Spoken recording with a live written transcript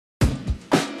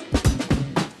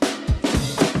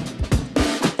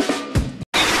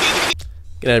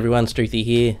G'day everyone, Struthy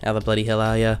here. How the bloody hell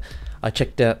are ya? I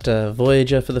checked out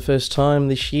Voyager for the first time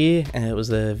this year, and it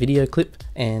was a video clip,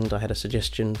 and I had a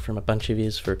suggestion from a bunch of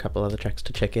yous for a couple other tracks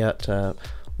to check out.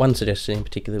 One suggestion in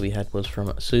particular we had was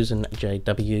from Susan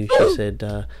JW. She said,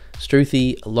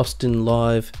 Struthy lost in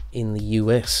live in the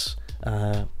US,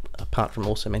 apart from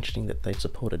also mentioning that they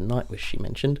supported Nightwish, she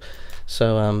mentioned.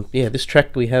 So yeah, this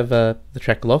track we have, the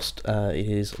track Lost. It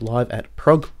is live at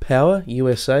Prog Power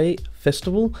USA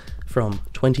Festival from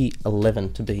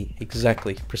 2011 to be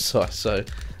exactly precise. So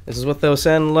this is what they were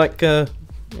sounding like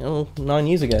 9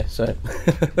 years ago. So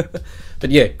but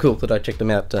yeah, cool that I checked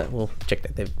them out. Well, checked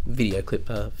out their video clip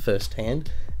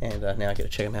firsthand, and now I get to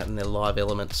check them out in their live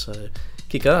elements. So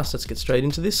kick ass. Let's get straight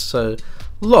into this. So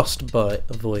Lost by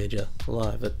Voyager,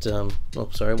 live at oh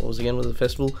sorry, what was again with the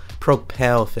festival? Prog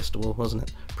Power Festival, wasn't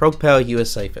it? Prog Power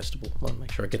USA Festival. I want to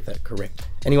make sure I get that correct.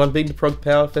 Anyone been to Prog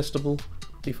Power Festival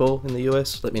before in the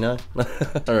US? Let me know.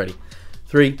 Alrighty,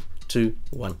 3, 2,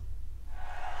 1.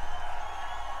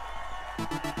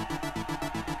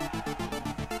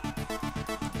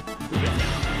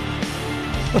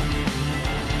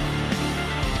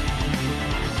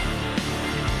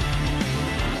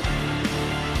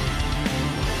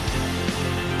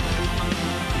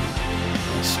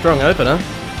 Strong opener.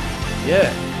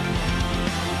 Yeah.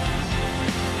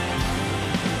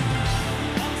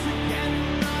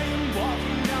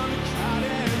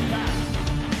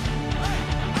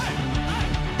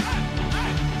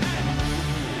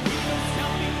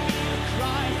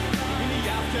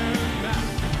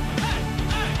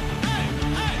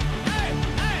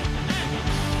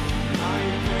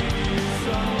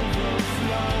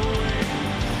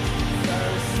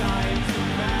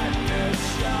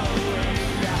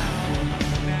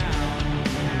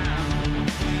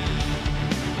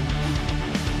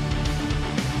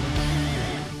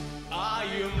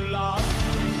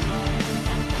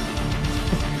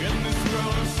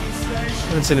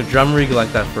 I haven't seen a drum rig like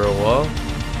that for a while.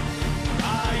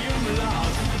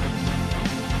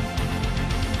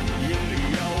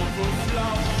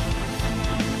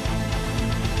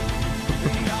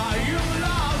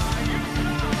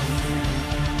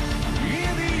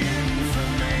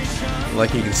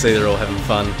 Like you can see, they're all having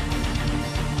fun,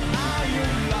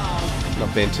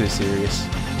 not being too serious.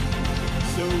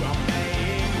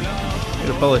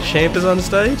 Got Apollo Champers on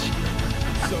stage.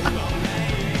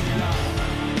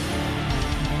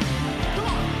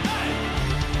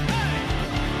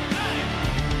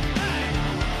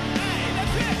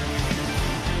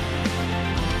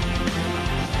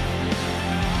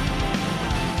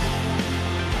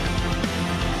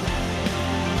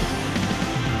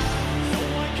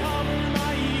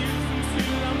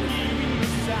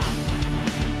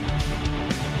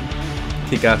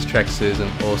 Kick-ass track, Susan.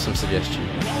 Awesome suggestion.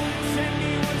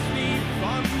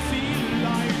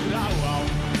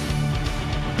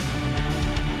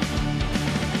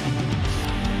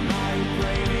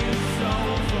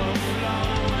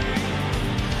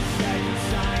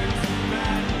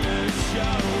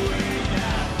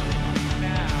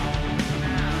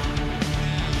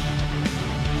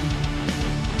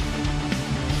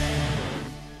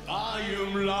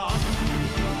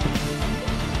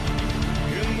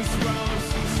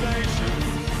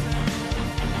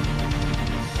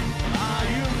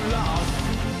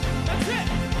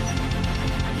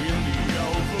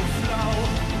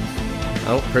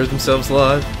 Oh, heard themselves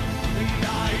live.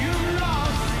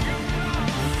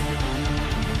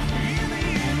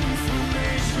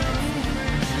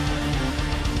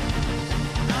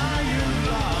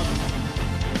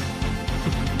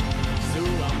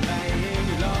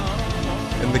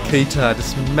 And the guitar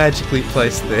just magically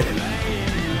placed there.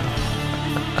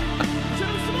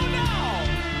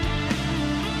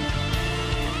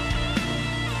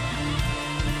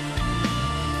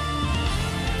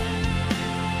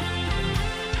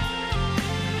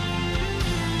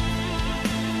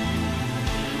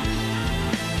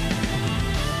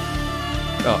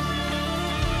 Oh,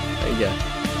 there you go.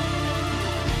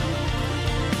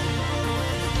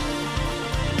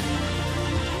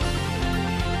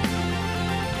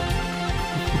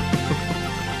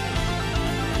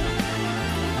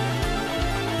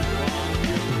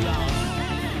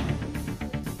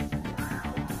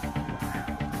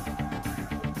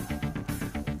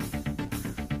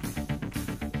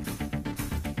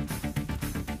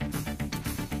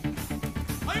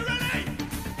 Are you ready?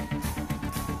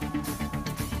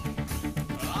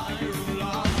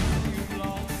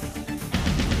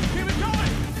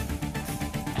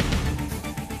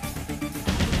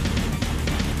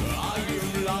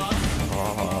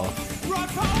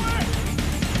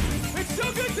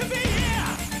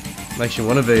 Makes you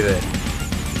want to be there.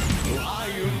 Are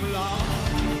you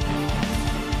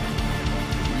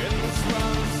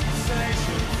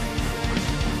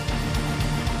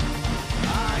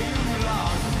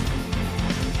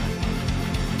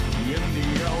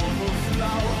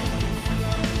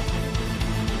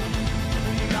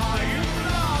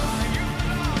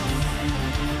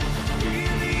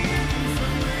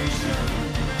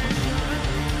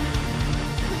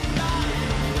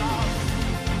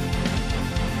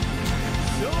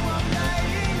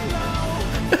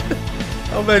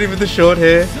I made him with the short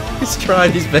hair. He's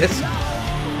tried his best.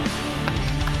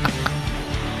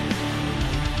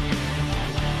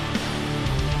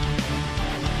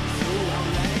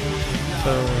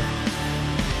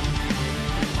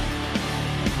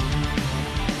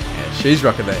 Yeah, she's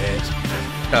rocking that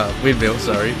hair. Windmill,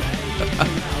 sorry.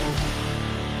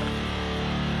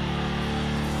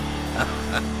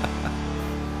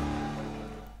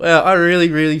 Well, I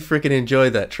really, really freaking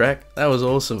enjoyed that track. That was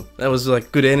awesome. That was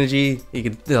like good energy. You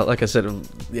could, like I said,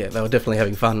 yeah, they were definitely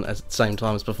having fun at the same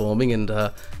time as performing, and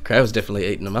crowd was definitely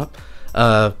eating them up.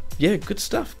 Yeah, good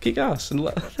stuff. Kick ass. And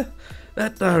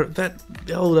that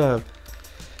old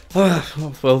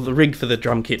well, the rig for the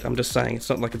drum kit. I'm just saying,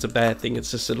 it's not like it's a bad thing. It's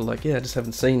just sort of like, yeah, I just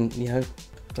haven't seen,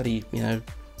 bloody,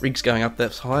 rigs going up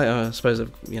that high. I suppose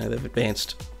they've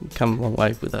advanced, come a long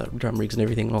way with drum rigs and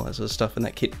everything and all that sort of stuff. And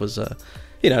that kit was,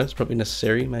 it's probably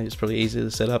necessary. Maybe it's probably easier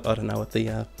to set up. I don't know what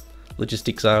the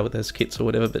logistics are with those kits or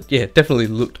whatever, but yeah, definitely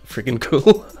looked freaking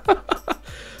cool.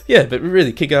 Yeah, but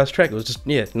really kick-ass track. It was just,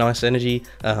 yeah, nice energy,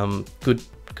 good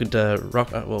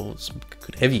rock, well, it's a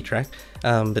good heavy track,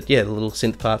 but yeah, the little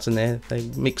synth parts in there, they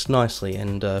mixed nicely,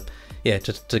 and yeah,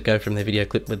 to go from their video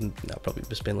clip, with, they'll probably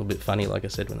just been a little bit funny, like I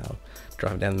said, when they were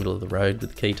driving down the middle of the road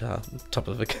with the guitar on top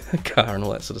of a car and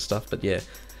all that sort of stuff. But yeah,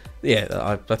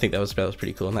 I think that was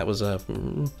pretty cool, and that was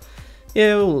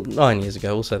yeah, well, 9 years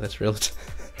ago. Also, that's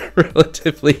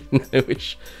relatively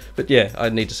newish. But yeah, I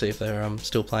need to see if they're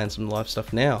still playing some live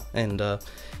stuff now, and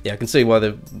yeah, I can see why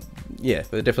they're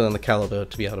definitely on the caliber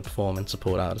to be able to perform and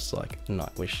support artists like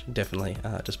Nightwish, definitely,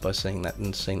 just by seeing that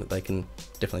and seeing that they can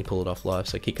definitely pull it off live.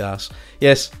 So kick ass.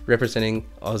 Yes, representing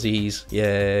Aussies.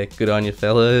 Yeah, good on you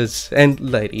fellas, and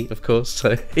lady, of course.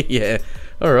 So yeah,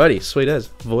 alrighty, sweet as.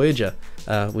 Voyager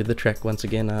with the track once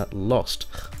again, Lost.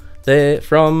 They're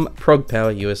from Prog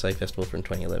Power USA Festival from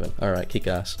 2011. Alright, kick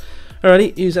ass.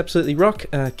 Alrighty, yous absolutely rock.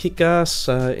 Kick ass.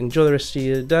 Enjoy the rest of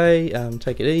your day.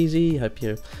 Take it easy. Hope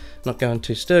you're not going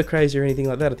too stir crazy or anything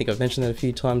like that. I think I've mentioned that a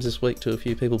few times this week to a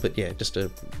few people, but yeah, just a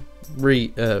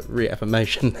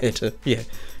reaffirmation there to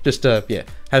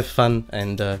have fun,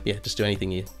 and just do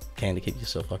anything you can to keep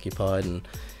yourself occupied, and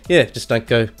yeah, just don't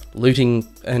go looting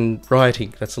and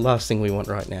rioting. That's the last thing we want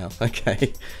right now.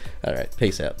 Okay. Alright,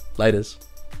 peace out. Laters.